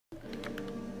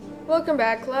Welcome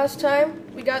back. Last time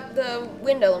we got the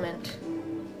wind element.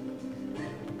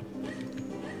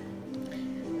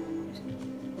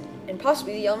 And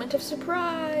possibly the element of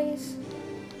surprise.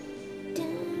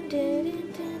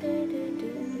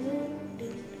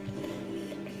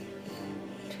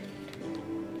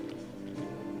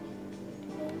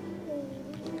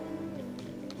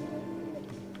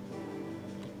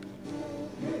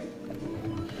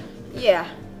 Yeah.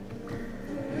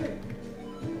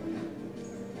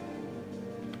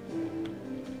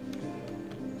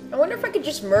 I wonder if I could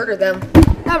just murder them.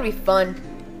 That would be fun.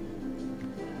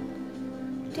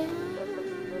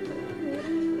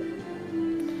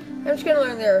 I'm just gonna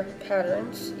learn their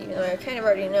patterns, even though I kind of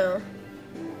already know.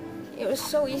 It was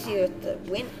so easy with the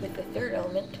wind, with the third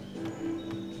element.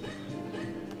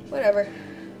 Whatever.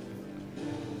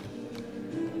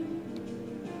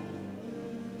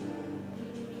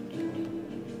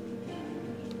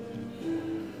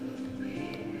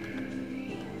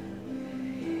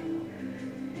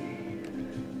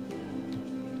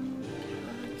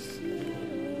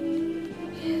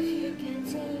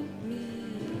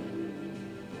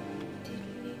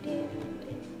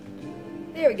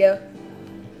 There we go.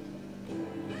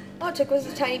 All it took was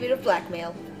a tiny bit of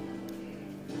blackmail.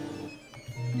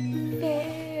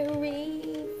 Fairy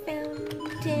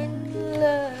fountain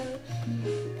love.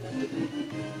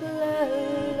 La,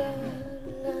 la,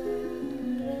 la,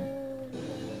 la.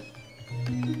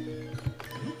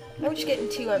 I'm just getting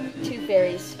two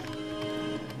fairies.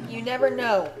 You never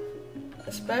know.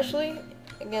 Especially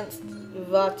against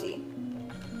Vati.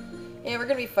 Yeah, we're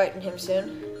gonna be fighting him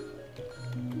soon.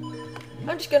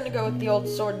 I'm just gonna go with the old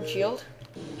sword and shield.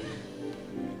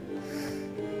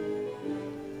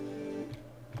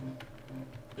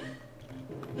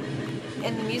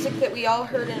 And the music that we all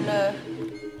heard in A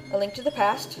Link to the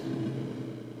Past.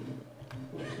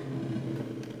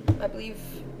 I believe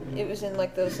it was in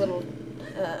like those little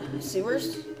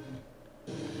sewers.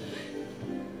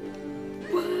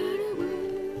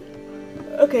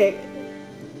 Okay.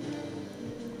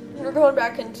 We're going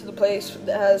back into the place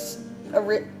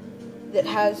that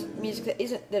has music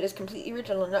that is completely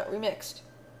original and not remixed.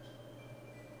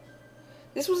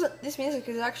 This music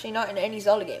is actually not in any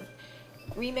Zelda game,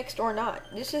 remixed or not.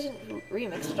 This isn't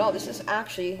remixed at all. This is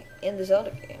actually in the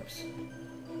Zelda games.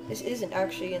 This isn't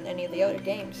actually in any of the other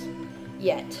games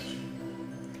yet.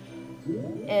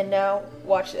 And now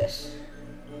watch this.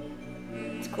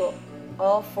 It's cool.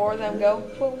 All four of them go.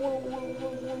 Whoa, whoa, whoa, whoa,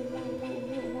 whoa, whoa,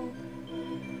 whoa, whoa.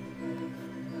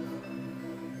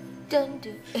 Dun,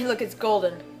 dun. And look, it's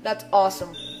golden. That's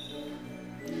awesome.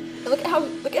 And look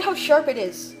at how sharp it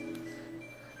is.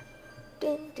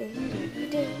 Dun, dun, dun,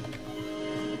 dun.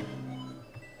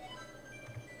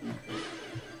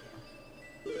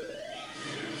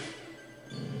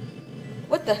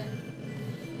 What the?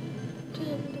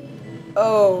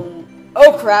 Oh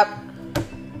crap!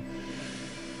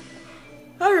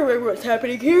 I remember what's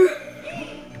happening here.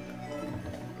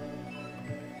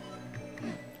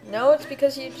 No, it's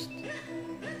because you just...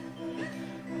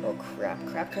 Oh crap.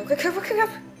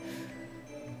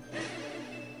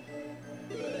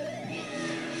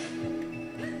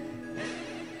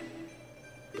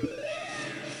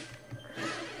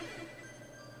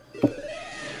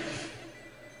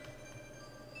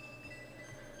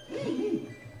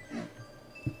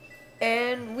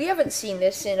 And we haven't seen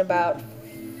this in about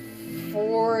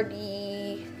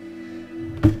 40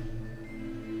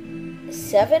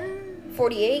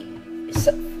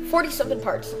 something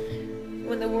parts,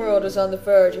 when the world is on the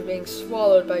verge of being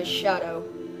swallowed by shadow.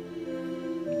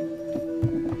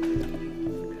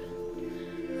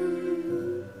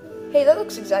 Hey, that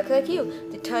looks exactly like you.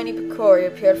 The tiny Picori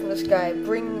appeared from the sky,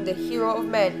 bringing the hero of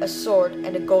men a sword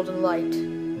and a golden light.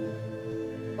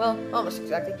 Well, almost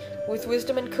exactly. With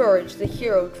wisdom and courage, the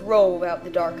hero drove out the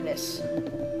darkness.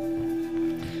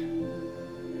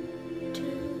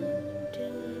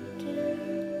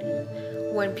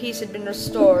 When peace had been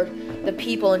restored, the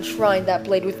people enshrined that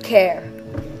blade with care.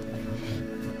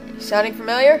 Sounding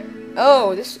familiar?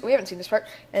 Oh, we haven't seen this part.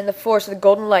 And the force of the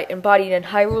golden light embodied in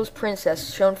Hyrule's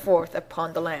princess shone forth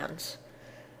upon the lands.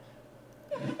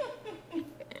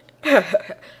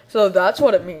 So that's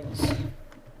what it means.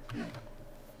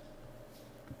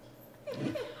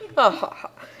 Ha ha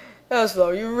ha. As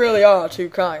though you really are too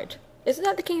kind. Isn't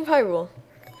that the King of Hyrule?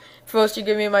 First you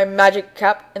give me my magic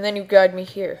cap, and then you guide me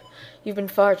here. You've been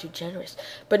far too generous.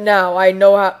 But now I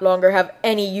no longer have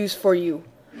any use for you.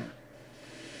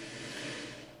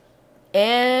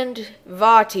 And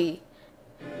Vati.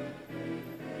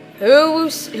 Who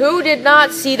did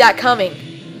not see that coming?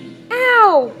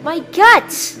 Ow! My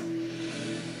guts!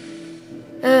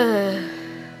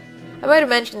 I might have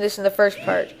mentioned this in the first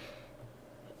part,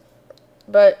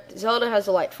 but Zelda has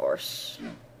the Light Force.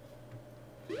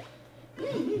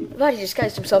 Vadi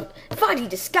disguised himself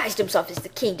as the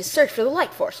king to search for the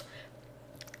Light Force.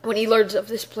 When he learned of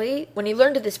this place,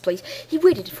 he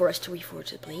waited for us to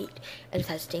reforge the blade. And if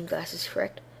that stained glass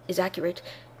is accurate,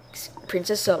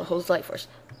 Princess Zelda holds Light Force.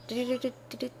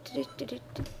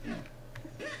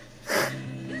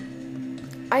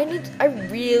 I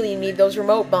really need those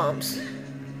remote bombs.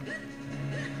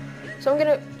 So I'm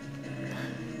gonna.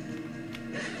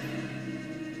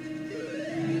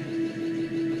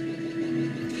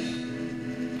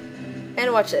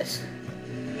 And watch this.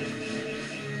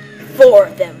 4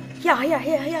 of them. Yeah.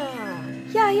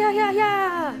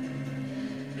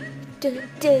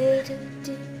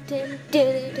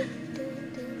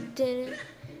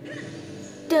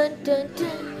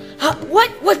 Huh, what?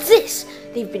 What's this?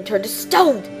 They've been turned to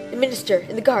stone. The minister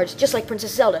and the guards, just like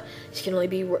Princess Zelda. This can only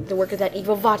be the work of that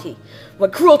evil Vati.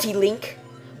 What cruelty, Link!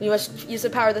 We must use the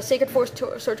power of the Sacred Force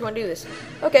Sword to undo this.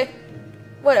 Okay.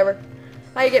 Whatever.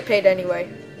 I get paid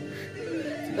anyway.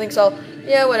 Link's all,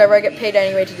 yeah, whatever. I get paid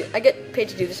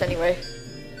to do this anyway.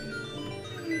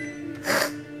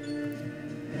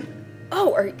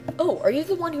 Are you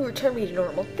the one who returned me to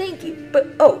normal? Thank you.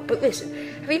 But listen.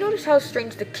 Have you noticed how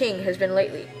strange the king has been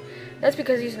lately? That's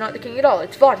because he's not the king at all.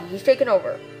 It's Vati. He's taken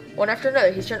over. One after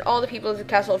another, he's turned all the people of the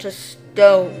castle to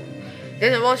stone.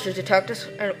 Then the monsters attacked us,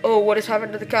 and oh, what has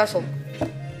happened to the castle?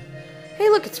 Hey,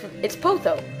 look, it's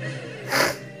Potho.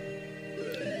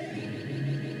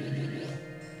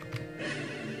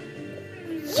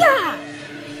 Yeah!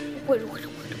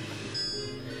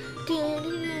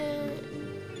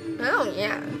 Oh,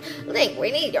 yeah. Link,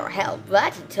 we need your help.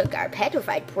 Vati took our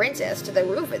petrified princess to the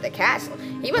roof of the castle.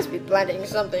 He must be planning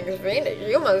something fiendish.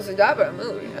 You must stop our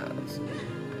movie house.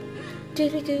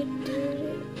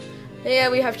 Yeah,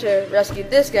 we have to rescue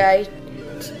this guy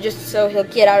just so he'll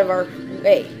get out of our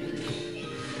way.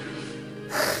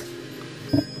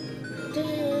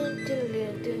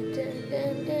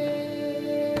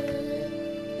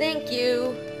 Thank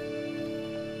you.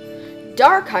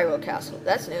 Dark Hyrule Castle.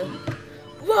 That's new.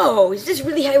 Whoa, is this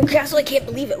really Hyrule Castle? I can't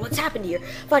believe it. What's happened here?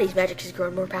 Vati's magic has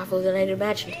grown more powerful than I'd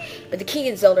imagined. But the king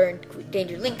and Zelda are in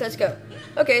danger. Link, let's go.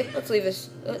 Okay, let's leave this.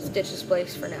 Let's ditch this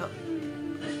place for now.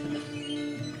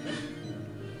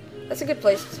 That's a good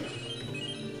place.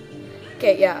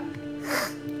 Okay, yeah.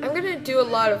 I'm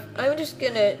just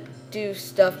gonna do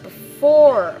stuff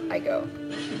before I go.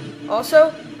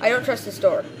 Also, I don't trust this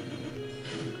door.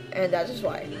 And that is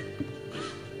why.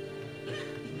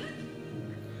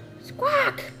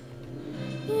 Squawk!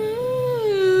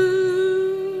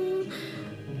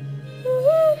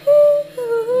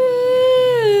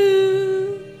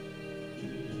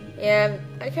 Yeah,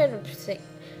 I kind of sing.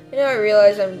 You know, I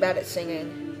realize I'm bad at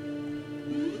singing.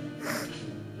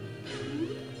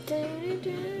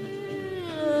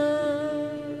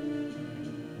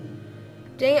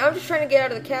 Dang it, I'm just trying to get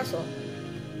out of the castle.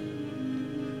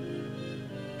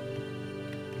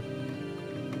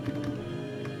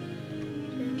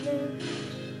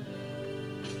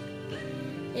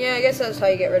 Yeah, I guess that's how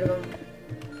you get rid of them.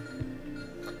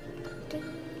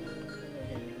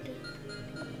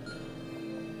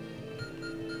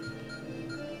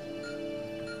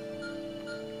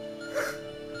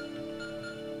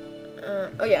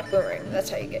 Oh yeah, boomerang. That's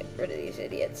how you get rid of these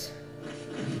idiots.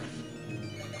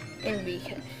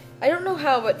 I don't know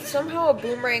how, but somehow a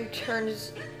boomerang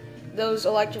turns those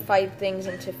electrified things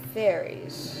into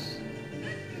fairies.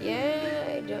 Yeah,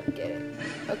 I don't get it.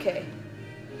 Okay.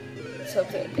 Let's hope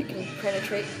that it can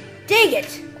penetrate. Dang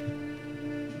it!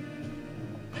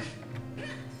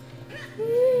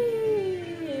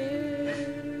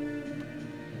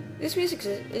 This music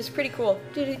is pretty cool.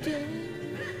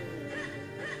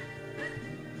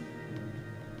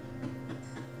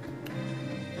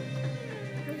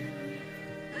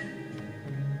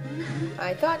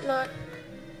 I thought not.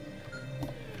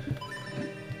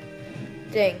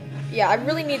 Dang. Yeah, I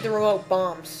really need the remote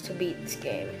bombs to beat this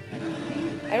game.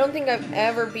 I don't think I've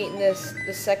ever beaten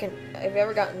I've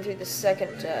ever gotten through the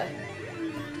second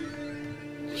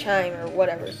chime or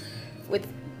whatever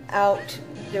without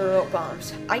the remote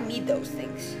bombs. I need those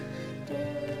things.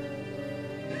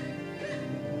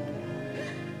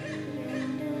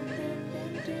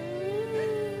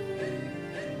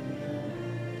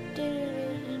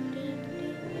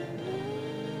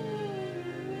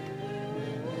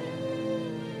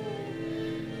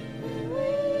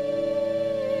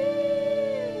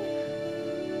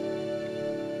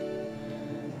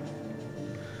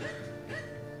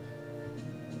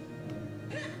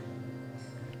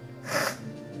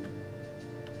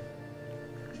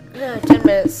 10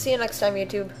 minutes. See you next time,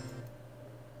 YouTube.